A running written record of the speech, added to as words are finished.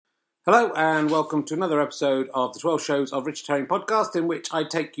Hello and welcome to another episode of the 12 Shows of Richard Herring podcast, in which I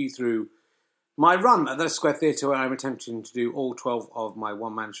take you through my run at the Square Theatre, where I'm attempting to do all 12 of my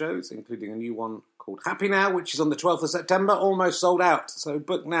one-man shows, including a new one called Happy Now, which is on the 12th of September, almost sold out. So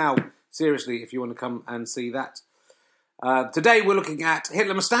book now, seriously, if you want to come and see that. Today we're looking at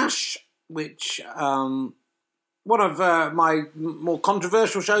Hitler Moustache, which one of my more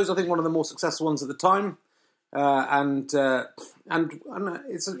controversial shows, I think one of the more successful ones at the time. And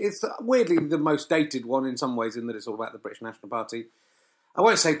it's weirdly the most dated one in some ways, in that it's all about the British National Party. I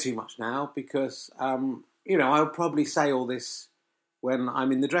won't say too much now because, I'll probably say all this when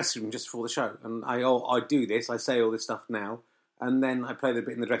I'm in the dressing room just before the show. And I do this, I say all this stuff now, and then I play the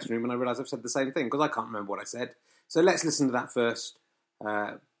bit in the dressing room and I realise I've said the same thing because I can't remember what I said. So let's listen to that first.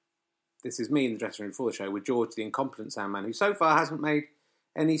 This is me in the dressing room before the show with George, the incompetent sound man, who so far hasn't made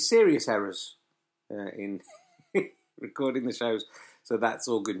any serious errors in recording the shows, so that's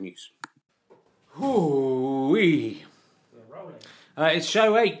all good news. Hoo-wee. It's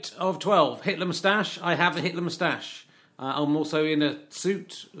show 8 of 12, Hitler Moustache. I have a Hitler moustache. I'm also in a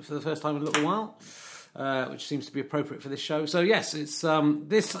suit for the first time in a little while, which seems to be appropriate for this show. So yes, it's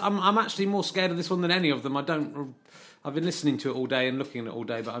this. I'm actually more scared of this one than any of them. I've been listening to it all day and looking at it all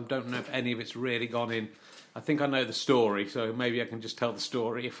day, but I don't know if any of it's really gone in. I think I know the story, so maybe I can just tell the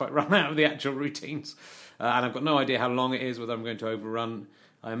story if I run out of the actual routines. And I've got no idea how long it is, whether I'm going to overrun.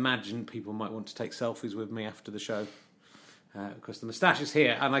 I imagine people might want to take selfies with me after the show, because the moustache is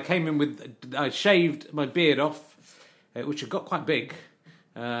here. And I came in I shaved my beard off, which had got quite big,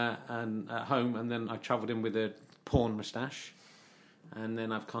 and at home, and then I travelled in with a porn moustache. And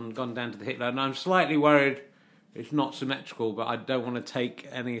then I've gone down to the Hitler, and I'm slightly worried it's not symmetrical, but I don't want to take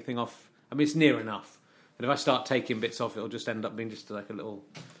anything off. I mean, it's near enough. But if I start taking bits off, it'll just end up being just like a little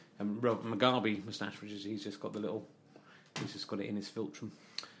Robert Mugabe moustache, which is he's just got it in his philtrum.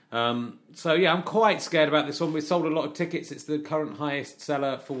 So yeah, I'm quite scared about this one. We sold a lot of tickets. It's the current highest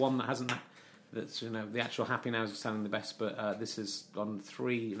seller for one that hasn't. That's the actual Happy Now is selling the best, but this is on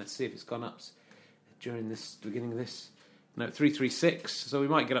 3. Let's see if it's gone up during this beginning of this. No, 336. So we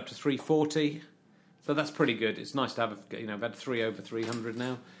might get up to 340. So that's pretty good. It's nice to have I've had 3 over 300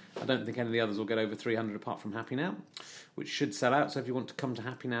 now. I don't think any of the others will get over 300 apart from Happy Now, which should sell out. So if you want to come to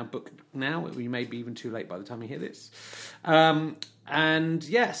Happy Now, book now. You may be even too late by the time you hear this. And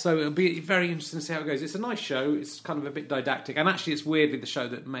yeah, so it'll be very interesting to see how it goes. It's a nice show. It's kind of a bit didactic. And actually, it's weirdly the show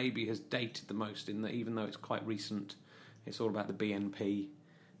that maybe has dated the most, in that even though it's quite recent, it's all about the BNP.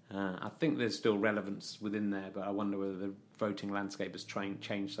 I think there's still relevance within there, but I wonder whether the voting landscape has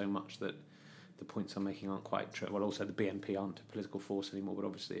changed so much that the points I'm making aren't quite true. Well, also the BNP aren't a political force anymore, but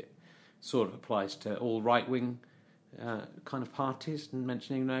obviously it sort of applies to all right-wing kind of parties,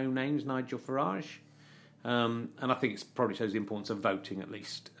 mentioning no names, Nigel Farage. And I think it probably shows the importance of voting, at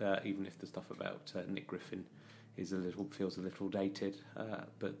least, even if the stuff about Nick Griffin feels a little dated.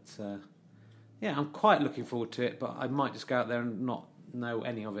 Yeah, I'm quite looking forward to it, but I might just go out there and not know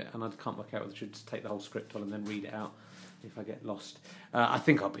any of it, and I can't work out whether I should just take the whole script on and then read it out if I get lost. I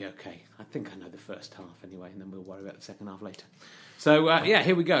think I'll be okay. I think I know the first half anyway, and then we'll worry about the second half later. So, yeah,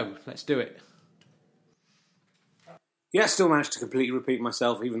 here we go. Let's do it. Yeah, still managed to completely repeat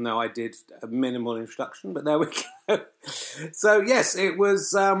myself, even though I did a minimal introduction, but there we go. So, yes, it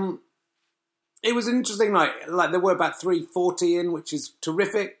was an interesting night. Like, there were about 340 in, which is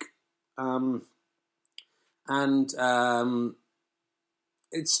terrific.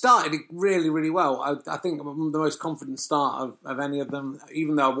 It started really, really well. I think the most confident start of any of them,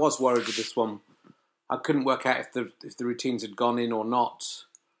 even though I was worried with this one. I couldn't work out if the routines had gone in or not.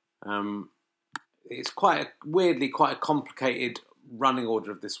 It's weirdly quite a complicated running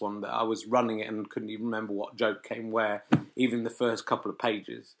order of this one, that I was running it and couldn't even remember what joke came where, even the first couple of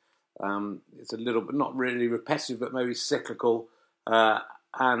pages. It's a little bit, not really repetitive, but maybe cyclical. I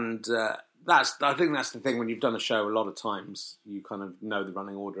think that's the thing when you've done a show a lot of times, you kind of know the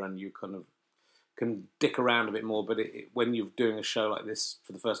running order and you kind of can dick around a bit more. But when you're doing a show like this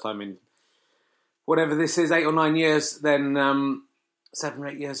for the first time in whatever this is, 8 or 9 years, then 7 or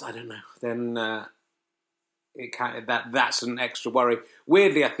 8 years, I don't know. Then that's an extra worry.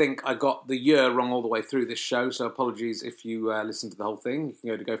 Weirdly, I think I got the year wrong all the way through this show, so apologies if you listen to the whole thing. You can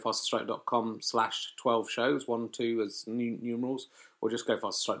go to gofasterstripe.com/12 shows, 1, 2 as numerals, or just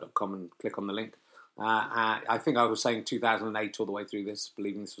gofasterstripe.com and click on the link. I think I was saying 2008 all the way through this,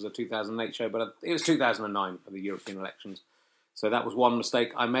 believing this was a 2008 show, but it was 2009 for the European elections. So that was one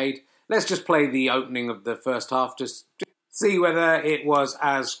mistake I made. Let's just play the opening of the first half, just see whether it was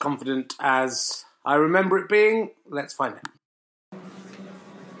as confident as I remember it being. Let's find out.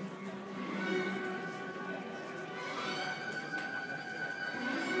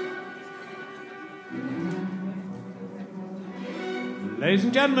 Ladies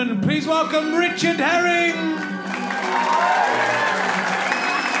and gentlemen, please welcome Richard Herring.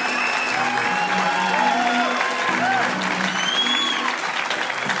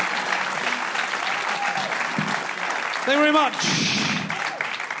 Thank you very much.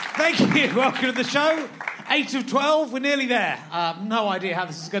 Thank you. Welcome to the show. 8 of 12. We're nearly there. No idea how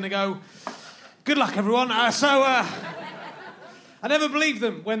this is going to go. Good luck, everyone. I never believed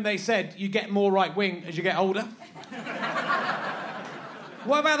them when they said you get more right-wing as you get older.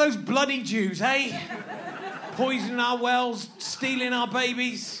 What about those bloody Jews, eh? Poisoning our wells, stealing our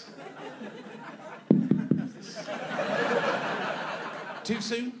babies. Too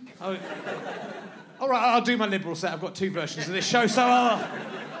soon? Oh. All right, I'll do my liberal set. I've got 2 versions of this show, so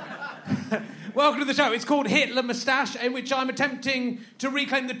Welcome to the show. It's called Hitler Moustache, in which I'm attempting to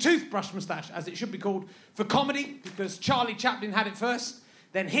reclaim the toothbrush moustache, as it should be called, for comedy, because Charlie Chaplin had it first,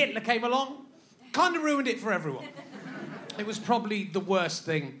 then Hitler came along, kind of ruined it for everyone. It was probably the worst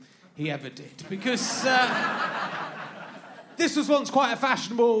thing he ever did, because this was once quite a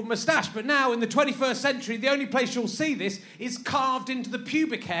fashionable moustache, but now, in the 21st century, the only place you'll see this is carved into the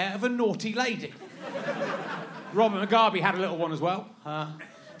pubic hair of a naughty lady. Robert Mugabe had a little one as well. I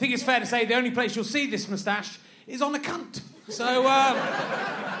think it's fair to say the only place you'll see this moustache is on a cunt. So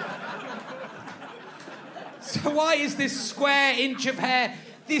why is this square inch of hair,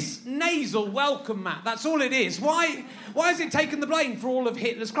 this nasal welcome mat? That's all it is. Why has it taken the blame for all of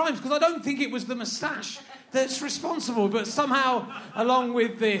Hitler's crimes? Because I don't think it was the moustache that's responsible, but somehow, along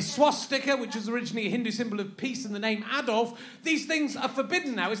with the swastika, which was originally a Hindu symbol of peace, and the name Adolf, these things are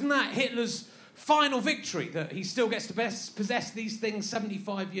forbidden now. Isn't that Hitler's final victory, that he still gets to possess these things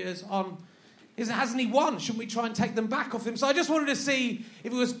 75 years on? Hasn't he won? Shouldn't we try and take them back off him? So I just wanted to see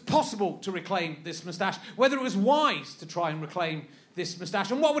if it was possible to reclaim this moustache, whether it was wise to try and reclaim this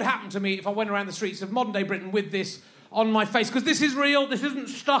moustache, and what would happen to me if I went around the streets of modern-day Britain with this on my face, because this is real, this isn't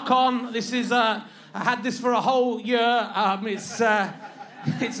stuck on, this is, I had this for a whole year, it's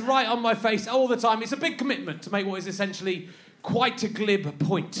right on my face all the time. It's a big commitment to make what is essentially quite a glib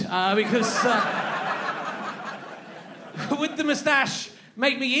point, because would the moustache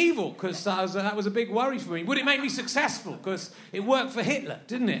make me evil? Because that was a big worry for me. Would it make me successful? Because it worked for Hitler,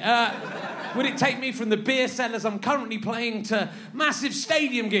 didn't it? Would it take me from the beer cellars I'm currently playing to massive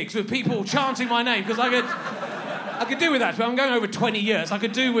stadium gigs with people chanting my name? Because I could do with that, but I'm going over 20 years. I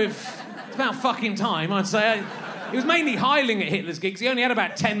could do with... It's about fucking time, I'd say. It was mainly Heiling at Hitler's gigs. He only had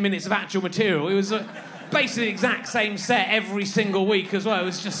about 10 minutes of actual material. It was basically the exact same set every single week as well. It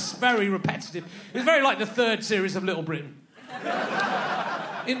was just very repetitive. It was very like the 3rd series of Little Britain.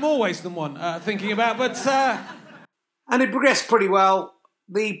 In more ways than one, thinking about, but... And it progressed pretty well.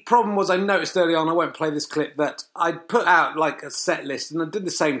 The problem was I noticed early on, I won't play this clip, that I'd put out like a set list, and I did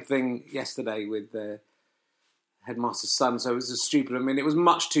the same thing yesterday with Headmaster's Son, so it was just stupid. I mean, it was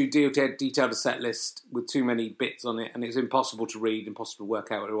much too detailed a set list with too many bits on it, and it was impossible to read, impossible to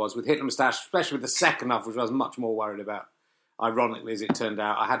work out what it was. With Hitler Moustache, especially with the second half, which I was much more worried about, ironically, as it turned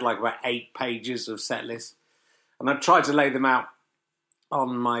out, I had like about 8 pages of set lists, and I tried to lay them out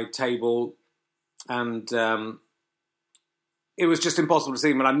on my table, and it was just impossible to see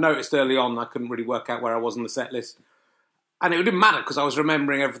them. And I noticed early on I couldn't really work out where I was on the set list. And it didn't matter because I was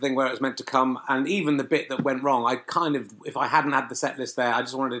remembering everything where it was meant to come, and even the bit that went wrong, I kind of, if I hadn't had the set list there, I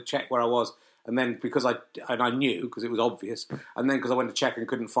just wanted to check where I was, and then because I knew, because it was obvious, and then because I went to check and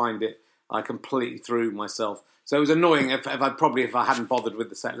couldn't find it, I completely threw myself. So it was annoying. If I hadn't bothered with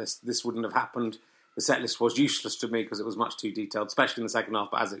the set list, this wouldn't have happened. The set list was useless to me because it was much too detailed, especially in the second half,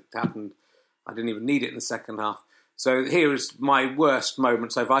 but as it happened, I didn't even need it in the second half. So here is my worst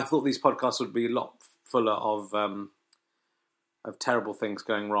moment so far. I thought these podcasts would be a lot fuller of terrible things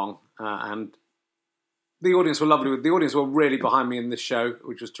going wrong, and the audience were lovely. The audience were really behind me in this show,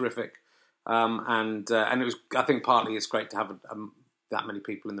 which was terrific, and it was. I think partly it's great to have that many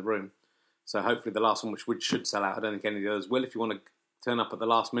people in the room. So hopefully the last one, which should sell out. I don't think any of the others will. If you want to turn up at the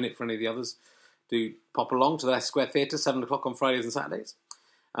last minute for any of the others, do pop along to the Square Theatre, 7 o'clock on Fridays and Saturdays.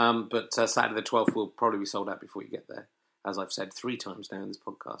 But Saturday the 12th will probably be sold out before you get there, as I've said 3 times now in this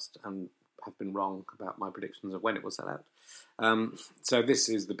podcast, and have been wrong about my predictions of when it will sell out. So this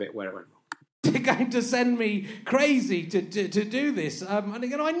is the bit where it went wrong. They're going to send me crazy to do this, and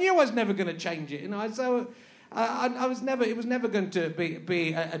again, I knew I was never going to change it. So I was never. It was never going to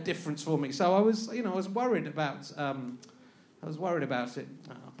be a difference for me. So I was worried about. I was worried about it.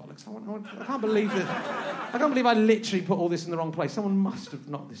 Oh, bollocks! I can't believe it. I can't believe I literally put all this in the wrong place. Someone must have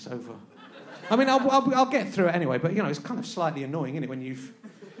knocked this over. I mean, I'll get through it anyway. But it's kind of slightly annoying, isn't it, when you've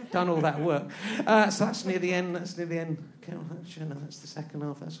done all that work. So that's near the end. That's the second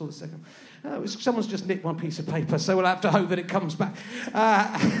half. That's all the second. Someone's just nicked one piece of paper, so we'll have to hope that it comes back.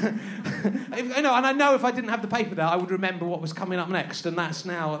 And I know if I didn't have the paper there, I would remember what was coming up next. And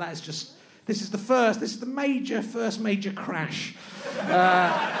this is the first major crash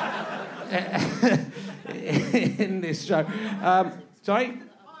in this show. Sorry?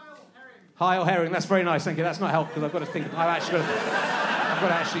 Hyle Herring, that's very nice, thank you. That's not helped because I've got to think about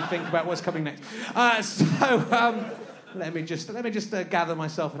what's coming next. Let me just gather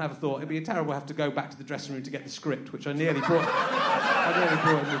myself and have a thought. It'd be terrible to have to go back to the dressing room to get the script, which I nearly brought.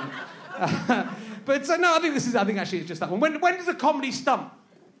 But no, I think actually it's just that one. When does a comedy stunt?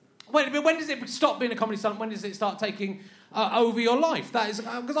 When does it stop being a comedy stunt? When does it start taking over your life? That is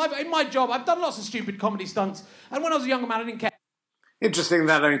because in my job I've done lots of stupid comedy stunts, and when I was a younger man I didn't care. Interesting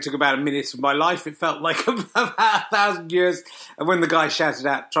that only took about a minute of my life. It felt like about 1,000 years. And when the guy shouted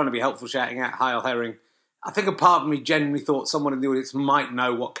out, trying to be helpful, shouting out Hyle Herring, I think a part of me genuinely thought someone in the audience might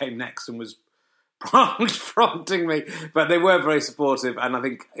know what came next and was prompting me. But they were very supportive. And I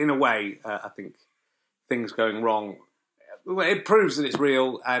think, in a way, I think things going wrong, it proves that it's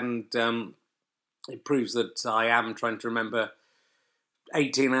real. And it proves that I am trying to remember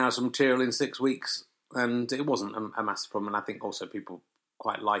 18 hours of material in 6 weeks. And it wasn't a massive problem, and I think also people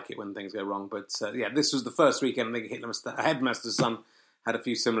quite like it when things go wrong. But this was the first weekend. I think Headmaster's Son had a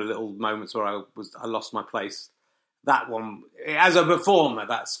few similar little moments where I lost my place. That one, as a performer,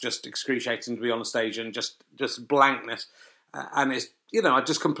 that's just excruciating to be on a stage and just blankness. And it's I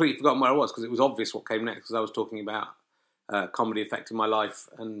just completely forgotten where I was because it was obvious what came next because I was talking about comedy affecting my life,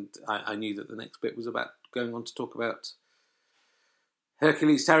 and I knew that the next bit was about going on to talk about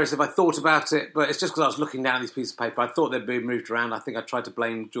Hercules Terrace if I thought about it, but it's just because I was looking down at these pieces of paper. I thought they'd been moved around. I think I tried to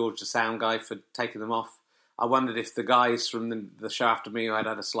blame George, the sound guy, for taking them off. I wondered if the guys from the show after me who had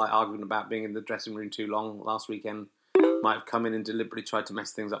a slight argument about being in the dressing room too long last weekend might have come in and deliberately tried to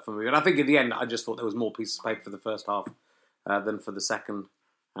mess things up for me. But I think in the end, I just thought there was more pieces of paper for the first half than for the second.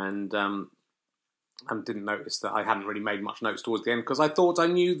 And didn't notice that I hadn't really made much notes towards the end because I thought I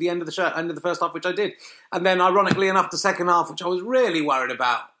knew the end of the show, end of the first half, which I did. And then, ironically enough, the second half, which I was really worried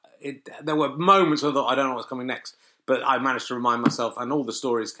about, there were moments where I thought, I don't know what's coming next, but I managed to remind myself, and all the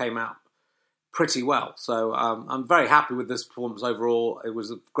stories came out pretty well. So I'm very happy with this performance overall. It was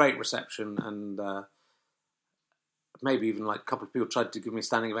a great reception, and maybe even like a couple of people tried to give me a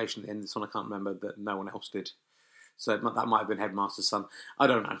standing ovation at the end of this one. I can't remember that no one else did. So that might have been Headmaster's Son. I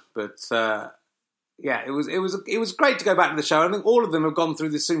don't know, but. Yeah, it was great to go back to the show. I think all of them have gone through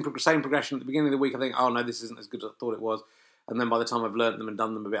the same progression at the beginning of the week. I think, oh no, this isn't as good as I thought it was. And then by the time I've learnt them and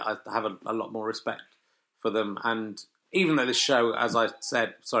done them a bit, I have a lot more respect for them. And even though this show, as I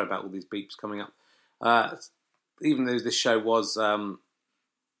said, sorry about all these beeps coming up, even though this show was very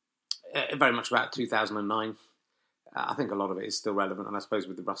much about 2009, I think a lot of it is still relevant. And I suppose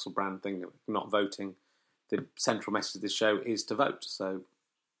with the Russell Brand thing, not voting, the central message of this show is to vote. So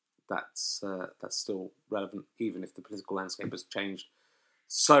that's still relevant, even if the political landscape has changed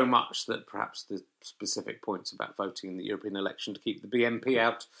so much that perhaps the specific points about voting in the European election to keep the BNP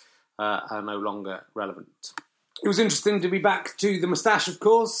out are no longer relevant. It was interesting to be back to the moustache, of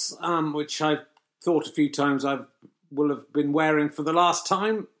course, which I thought a few times I will have been wearing for the last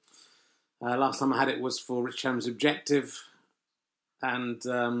time. Last time I had it was for Rich Helm's Objective, and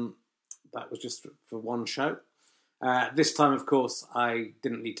that was just for one show. This time, of course, I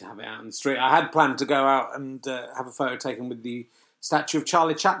didn't need to have it out in the street. I had planned to go out and have a photo taken with the statue of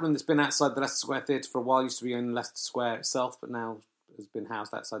Charlie Chaplin that's been outside the Leicester Square Theatre for a while. It used to be in Leicester Square itself, but now has been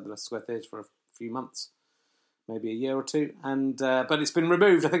housed outside the Leicester Square Theatre for a few months, maybe a year or two. And but it's been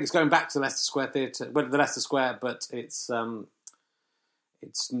removed. I think it's going back to the Leicester Square Theatre, the Leicester Square, but it's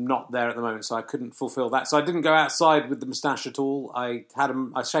not there at the moment, so I couldn't fulfil that. So I didn't go outside with the moustache at all. I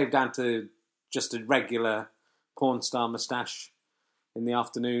shaved down to just a regular porn star moustache in the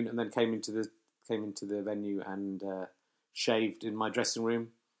afternoon, and then came into the venue and shaved in my dressing room.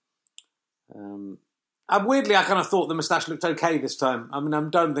 Weirdly, I kind of thought the moustache looked okay this time. I mean, I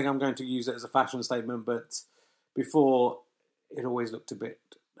don't think I'm going to use it as a fashion statement, but before it always looked a bit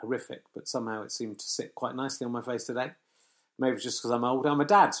horrific, but somehow it seemed to sit quite nicely on my face today. Maybe it's just because I'm old. I'm a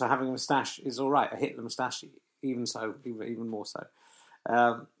dad, so having a moustache is all right. I hit the moustache, even more so.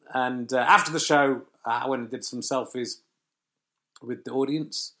 And after the show, I went and did some selfies with the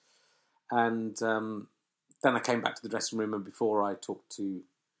audience, and then I came back to the dressing room, and before I talked to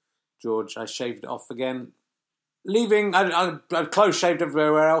George, I shaved it off again, leaving, I'd close shaved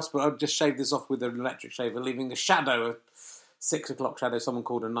everywhere else, but I'd just shaved this off with an electric shaver, leaving a shadow, a 6 o'clock shadow, someone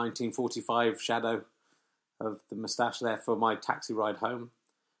called a 1945 shadow of the moustache there for my taxi ride home.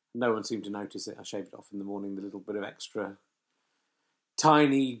 No one seemed to notice it. I shaved it off in the morning, the little bit of extra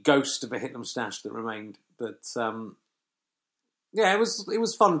tiny ghost of a Hitler moustache that remained. But yeah, it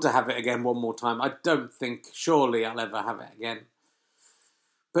was fun to have it again one more time. I don't think, surely I'll ever have it again.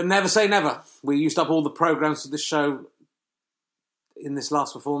 But never say never. We used up all the programmes for this show in this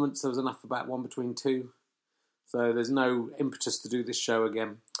last performance. There was enough for about 1 between 2. So there's no impetus to do this show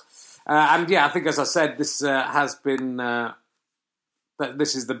again. And yeah, I think, as I said, this has been...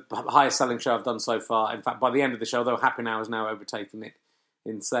 this is the highest selling show I've done so far. In fact, by the end of the show, though Happy Now has now overtaken it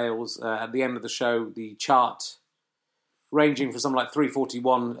in sales. At the end of the show, the chart ranging from something like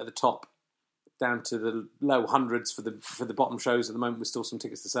 341 at the top down to the low hundreds for the bottom shows at the moment, with still some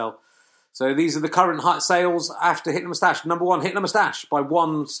tickets to sell. So these are the current sales after Hitler Moustache. Number 1, Hitler Moustache, by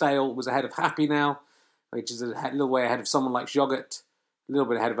 1 sale, was ahead of Happy Now, which is a little way ahead of someone like Joghurt, a little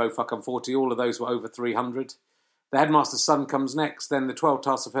bit ahead of Oh Fuck I'm 40. All of those were over 300. The Headmaster's Son comes next, then the 12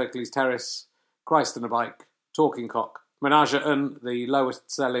 Tasks of Hercules Terrace, Christ on a Bike, Talking Cock, Menage a Un, the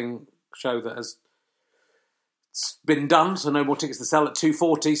lowest selling show that has been done, so no more tickets to sell, at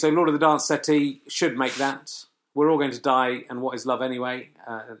 240. So Lord of the Dance Settee should make that. We're All Going to Die and What Is Love Anyway,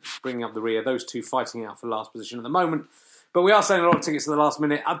 bringing up the rear. Those two fighting out for last position at the moment. But we are selling a lot of tickets at the last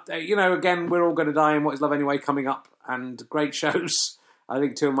minute. Again, We're All Going to Die and What Is Love Anyway coming up, and great shows. I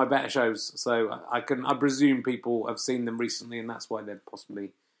think 2 of my better shows. So I presume people have seen them recently, and that's why they're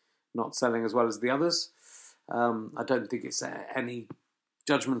possibly not selling as well as the others. I don't think it's any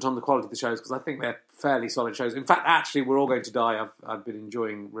judgment on the quality of the shows, because I think they're fairly solid shows. In fact, actually, We're All Going to Die. I've been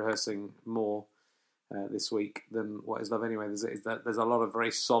enjoying rehearsing more this week than What Is Love Anyway. There's a lot of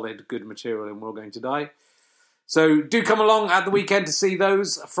very solid, good material in We're All Going to Die. So do come along at the weekend to see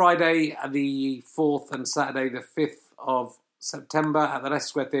those. Friday the 4th and Saturday the 5th of September at the Leicester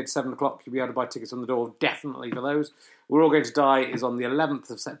Square Theatre, 7 o'clock. You'll be able to buy tickets on the door, definitely, for those. We're All Going to Die is on the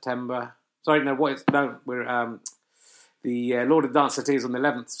 11th of September. Sorry, no, we're... The Lord of the Dance Settee is on the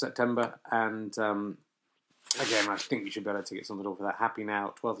 11th of September, and again, I think you should be able to tickets on the door for that. Happy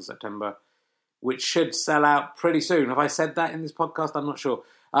Now, 12th of September, which should sell out pretty soon. Have I said that in this podcast? I'm not sure.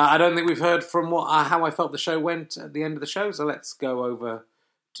 I don't think we've heard from how I felt the show went at the end of the show, so let's go over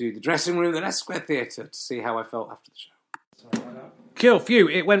to the dressing room at the Leicester Square Theatre to see how I felt after the show. Cool, phew.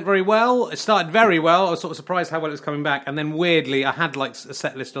 It went very well. It started very well. I was sort of surprised how well it was coming back, and then weirdly, I had like a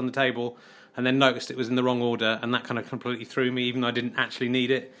set list on the table, and then noticed it was in the wrong order, and that kind of completely threw me, even though I didn't actually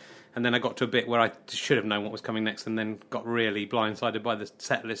need it. And then I got to a bit where I should have known what was coming next, and then got really blindsided by the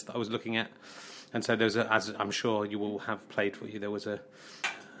set list that I was looking at. And so there's as I'm sure you will have played for you, there was an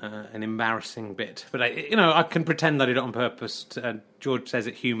embarrassing bit. But I can pretend I did it on purpose. George says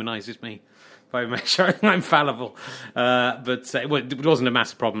it humanises me by making sure I'm fallible. But it wasn't a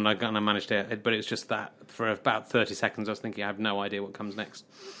massive problem. I managed it, but it was just that for about 30 seconds I was thinking I have no idea what comes next.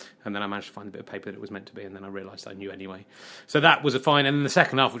 And then I managed to find a bit of paper that it was meant to be, and then I realised I knew anyway. So that was a fine. And then the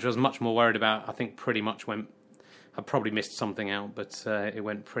second half, which I was much more worried about, I think pretty much went... I probably missed something out, but it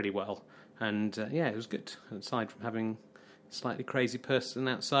went pretty well. And it was good. Aside from having a slightly crazy person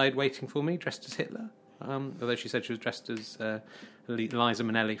outside waiting for me, dressed as Hitler. Although she said she was dressed as Liza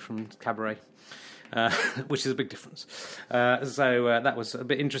Minnelli from Cabaret. Which is a big difference. So that was a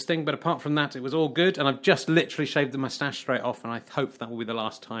bit interesting, but apart from that, it was all good, and I've just literally shaved the moustache straight off, and I hope that will be the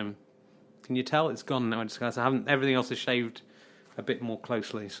last time. Can you tell? It's gone now. Everything else is shaved a bit more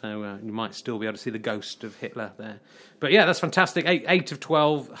closely, so you might still be able to see the ghost of Hitler there. But yeah, that's fantastic. 8 of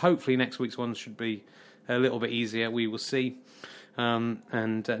 12. Hopefully next week's one should be a little bit easier. We will see. So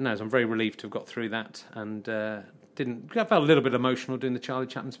I'm very relieved to have got through that, and... I felt a little bit emotional doing the Charlie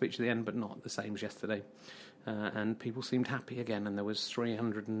Chaplin speech at the end, but not the same as yesterday. And people seemed happy again, and there was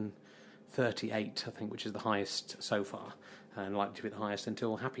 338, I think, which is the highest so far, and likely to be the highest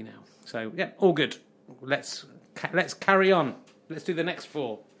until Happy Now. So, yeah, all good. Let's carry on. Let's do the next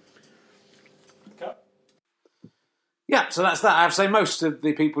 4. Okay. Yeah, so that's that. I have to say most of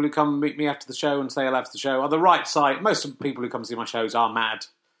the people who come meet me after the show and say hello after the show are the right side. Most of the people who come see my shows are mad.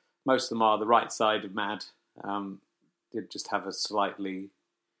 Most of them are the right side of mad. Did just have a slightly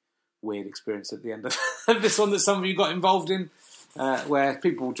weird experience at the end of this one that some of you got involved in, where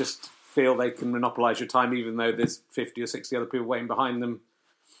people just feel they can monopolise your time even though there's 50 or 60 other people waiting behind them.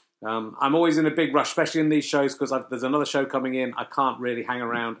 I'm always in a big rush, especially in these shows, because there's another show coming in. I can't really hang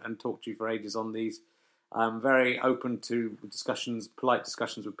around and talk to you for ages on these. I'm very open to polite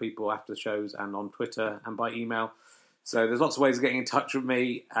discussions with people after the shows and on Twitter and by email. So there's lots of ways of getting in touch with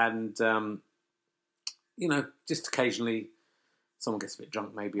me, and... just occasionally someone gets a bit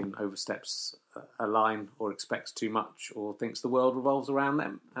drunk maybe and oversteps a line or expects too much or thinks the world revolves around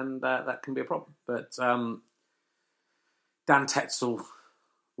them, and that can be a problem. But Dan Tetzel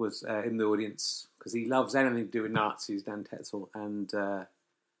was in the audience because he loves anything to do with Nazis, Dan Tetzel, and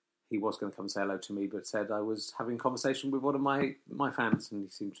he was going to come and say hello to me, but said I was having a conversation with one of my fans, and he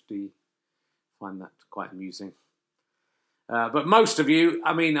seemed to find that quite amusing. But most of you,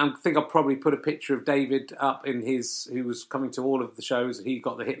 I mean, I think I'll probably put a picture of David up in who was coming to all of the shows. He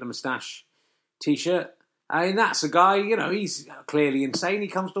got the Hitler Moustache T-shirt. I mean, that's a guy, you know, he's clearly insane. He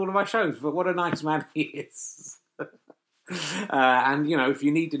comes to all of our shows, but what a nice man he is. And, you know, if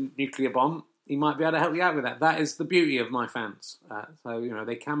you need a nuclear bomb, he might be able to help you out with that. That is the beauty of my fans. So, you know,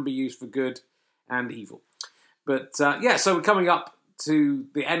 they can be used for good and evil. But, so we're coming up to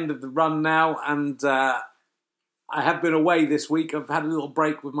the end of the run now, and I have been away this week. I've had a little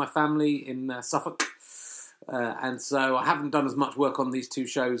break with my family in Suffolk, and so I haven't done as much work on these two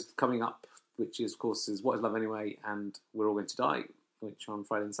shows coming up, which is, of course, is What Is Love Anyway and We're All Going to Die, which are on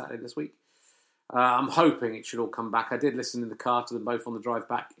Friday and Saturday this week. I'm hoping it should all come back. I did listen in the car to them both on the drive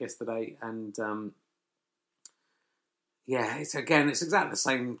back yesterday, and it's exactly the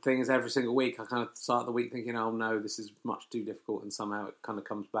same thing as every single week. I kind of start the week thinking, oh no, this is much too difficult, and somehow it kind of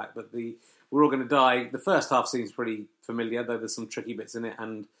comes back. But We're All Going to Die, the first half seems pretty familiar, though there's some tricky bits in it,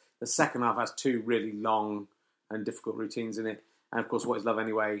 and the second half has two really long and difficult routines in it. And of course, What Is Love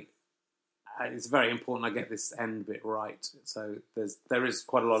Anyway? It's very important I get this end bit right. So there is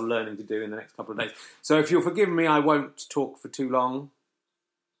quite a lot of learning to do in the next couple of days. So if you'll forgive me, I won't talk for too long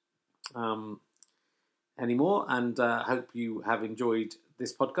anymore, and hope you have enjoyed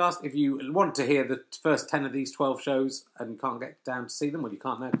this podcast. If you want to hear the first 10 of these 12 shows and you can't get down to see them, well, you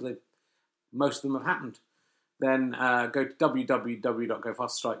can't now because most of them have happened, then go to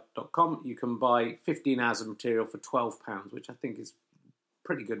www.gofasterstrike.com. You can buy 15 hours of material for £12, which I think is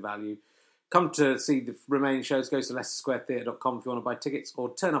pretty good value. Come to see the remaining shows. Go to LeicesterSquareTheatre.com if you want to buy tickets,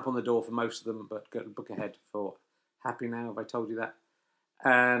 or turn up on the door for most of them, but go book ahead for Happy Now, have I told you that?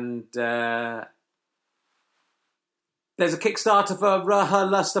 And there's a Kickstarter for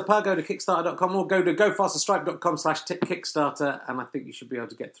RHLSTP. Go to Kickstarter.com or go to gofasterstripe.com/Kickstarter, and I think you should be able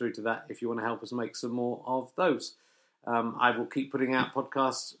to get through to that if you want to help us make some more of those. I will keep putting out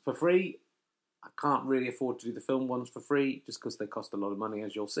podcasts for free. I can't really afford to do the film ones for free just because they cost a lot of money,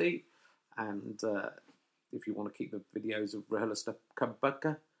 as you'll see. And if you want to keep the videos of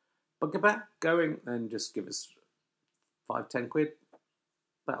RHLSTP going, then just give us £5-10.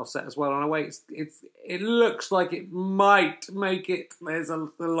 That'll set us well on our way. It looks like it might make it. There's a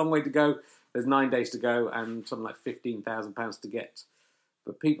long way to go. There's 9 days to go and something like £15,000 to get.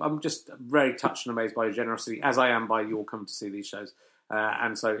 But I'm just very touched and amazed by your generosity, as I am by you all coming to see these shows.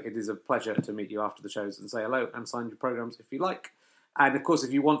 And so it is a pleasure to meet you after the shows and say hello and sign your programmes if you like. And of course,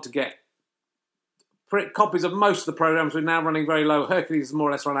 if you want to get copies of most of the programmes, we're now running very low. Hercules is more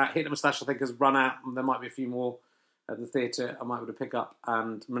or less run out. Hitler Moustache, I think, has run out. There might be a few more at the theatre I might be able to pick up.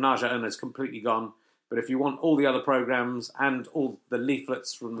 And Menage à Un is completely gone. But if you want all the other programmes and all the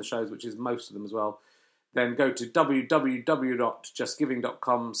leaflets from the shows, which is most of them as well, then go to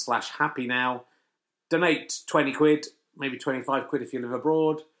www.justgiving.com/happynow. Donate £20, maybe £25 if you live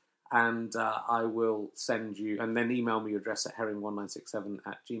abroad. And I will send you, and then email me your address at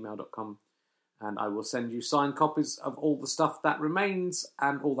herring1967@gmail.com. And I will send you signed copies of all the stuff that remains.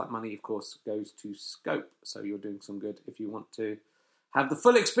 And all that money, of course, goes to Scope. So you're doing some good if you want to have the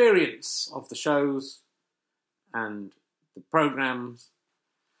full experience of the shows and the programmes.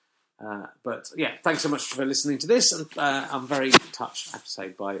 But yeah, thanks so much for listening to this. And I'm very touched, I have to say,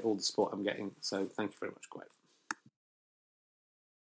 by all the support I'm getting. So thank you very much, Quite.